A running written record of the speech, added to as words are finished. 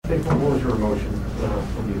Dave, what was your emotion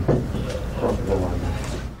when you crossed the goal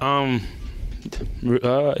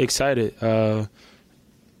line? Excited.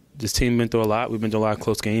 This team been through a lot. We've been through a lot of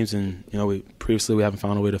close games, and previously we haven't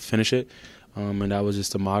found a way to finish it. And that was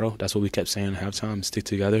just the motto. That's what we kept saying at halftime: stick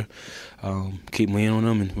together, keep leaning on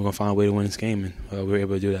them, and we're gonna find a way to win this game. And we were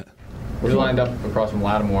able to do that. We lined up across from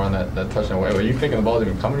Lattimore on that touchdown. Were you thinking the ball was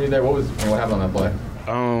even coming to you there? What happened on that play?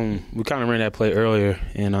 We kind of ran that play earlier,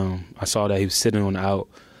 and I saw that he was sitting on the out,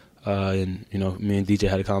 and me and DJ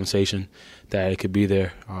had a conversation that it could be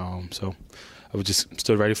there. So I was just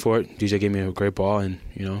stood ready for it. DJ gave me a great ball, and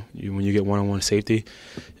when you get one-on-one safety,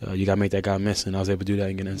 you got to make that guy miss, and I was able to do that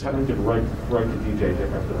and get inside. How did you get right to DJ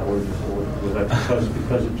after that? Was that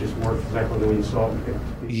because it just worked exactly the way you saw it?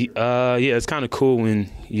 Yeah, it's kind of cool when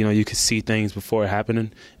you could see things before it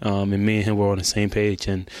happening, and me and him were on the same page,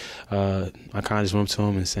 and I kind of just went up to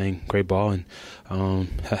him and saying, "Great ball," and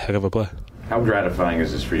heck of a play. How gratifying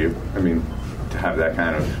is this for you? I mean, to have that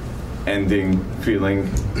kind of ending feeling.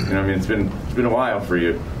 It's been a while for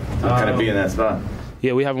you to kind of be in that spot.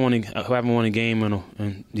 Yeah, we haven't won a game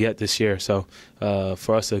yet this year. So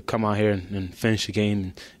for us to come out here and finish the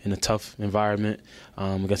game in a tough environment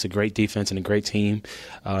against a great defense and a great team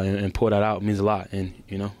and pull that out means a lot. And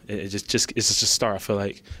it's just a start. I feel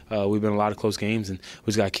like we've been in a lot of close games, and we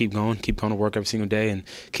just got to keep going to work every single day, and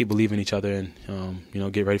keep believing in each other,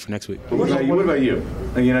 and get ready for next week. What about you?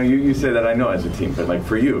 You say that I know as a team, but like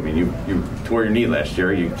for you, I mean, you tore your knee last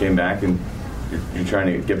year. You came back and you're trying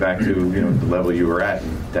to get back to the level you were at,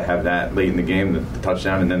 and to have that late in the game, the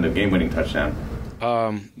touchdown, and then the game-winning touchdown.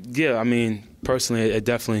 Yeah, I mean, personally, it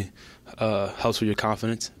definitely helps with your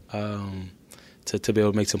confidence to be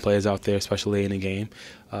able to make some plays out there, especially late in the game.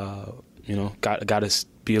 Got to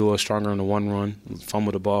be a little stronger on the one run,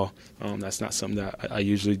 fumble the ball. That's not something that I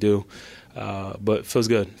usually do. But it feels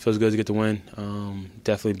good. Feels good to get the win.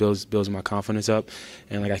 Definitely builds my confidence up.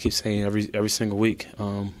 And like I keep saying, every single week,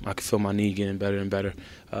 I can feel my knee getting better and better,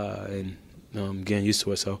 and getting used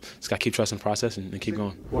to it. So just got to keep trusting the process and keep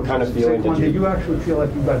going. What kind of feeling did you actually feel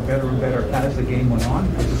like you got better and better as the game went on?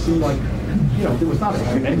 It seemed like there was not a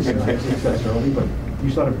tremendous amount of success early, but you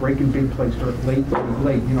started breaking big plays late.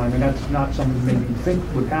 That's not something maybe you think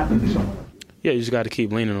would happen to someone. Yeah, you just got to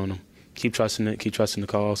keep leaning on them. Keep trusting it, keep trusting the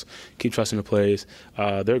calls, keep trusting the plays.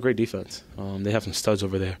 They're a great defense. They have some studs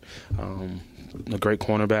over there. A great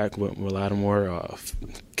cornerback with Lattimore,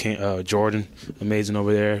 Jordan, amazing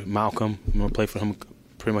over there. Malcolm, I'm going to play for him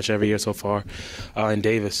pretty much every year so far. And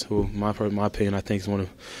Davis, who, in my opinion, I think is one of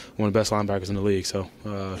the best linebackers in the league. So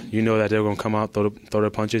that they're going to come out, throw their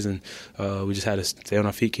punches, and we just had to stay on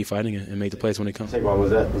our feet, keep fighting, and make the plays when they come.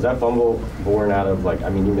 Was that fumble born out of,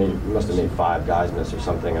 you must have made 5 guys miss or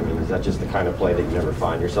something. Is that just the kind of play that you never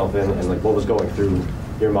find yourself in? And what was going through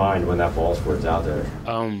your mind when that ball squirts out there?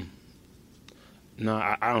 No,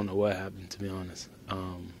 I don't know what happened, to be honest.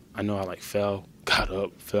 I know I fell, got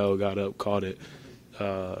up, caught it.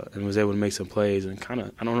 And was able to make some plays, and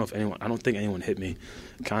I don't think anyone hit me.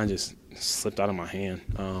 Kind of just slipped out of my hand.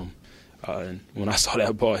 And when I saw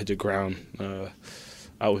that ball hit the ground,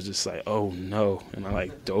 I was just like, oh no. And I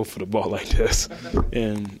dove for the ball like this.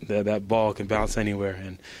 And that ball can bounce anywhere.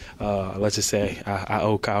 And let's just say I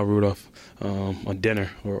owe Kyle Rudolph a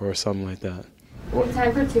dinner or something like that.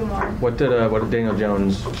 Time for 2 more. What did Daniel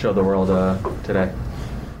Jones show the world today?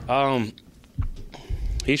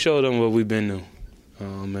 He showed them what we've been doing.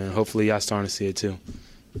 And hopefully y'all starting to see it too.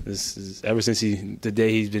 This is ever since the day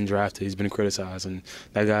he's been drafted, he's been criticized, and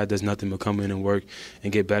that guy does nothing but come in and work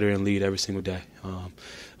and get better and lead every single day.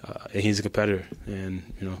 And he's a competitor, and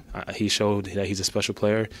he showed that he's a special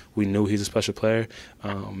player. We knew he's a special player,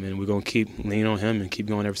 and we're gonna keep leaning on him and keep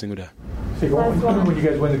going every single day. When you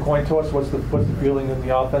guys win the coin toss, what's the feeling in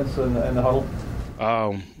the offense and the huddle?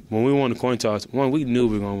 When we won the coin toss, we knew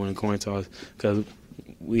we were gonna win the coin toss because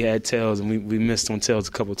we had tails, and we missed on tails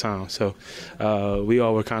a couple of times. So we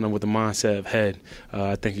all were kind of with the mindset of head.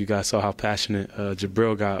 I think you guys saw how passionate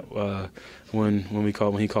Jabril got when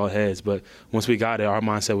he called heads. But once we got it, our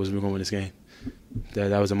mindset was we were going to win this game.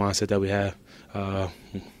 That was the mindset that we had.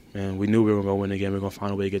 And we knew we were going to win the game. We were going to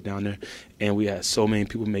find a way to get down there. And we had so many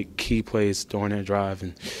people make key plays during that drive.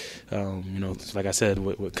 And, like I said,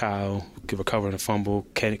 with Kyle recovering a fumble,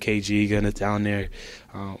 KG getting it down there,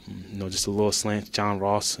 just a little slant, John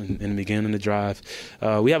Ross in the beginning of the drive.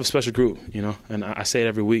 We have a special group, and I say it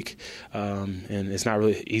every week. And it's not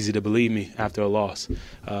really easy to believe me after a loss.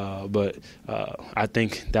 But I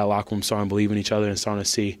think that locker room starting to believe in each other and starting to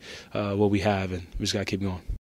see what we have, and we just got to keep going.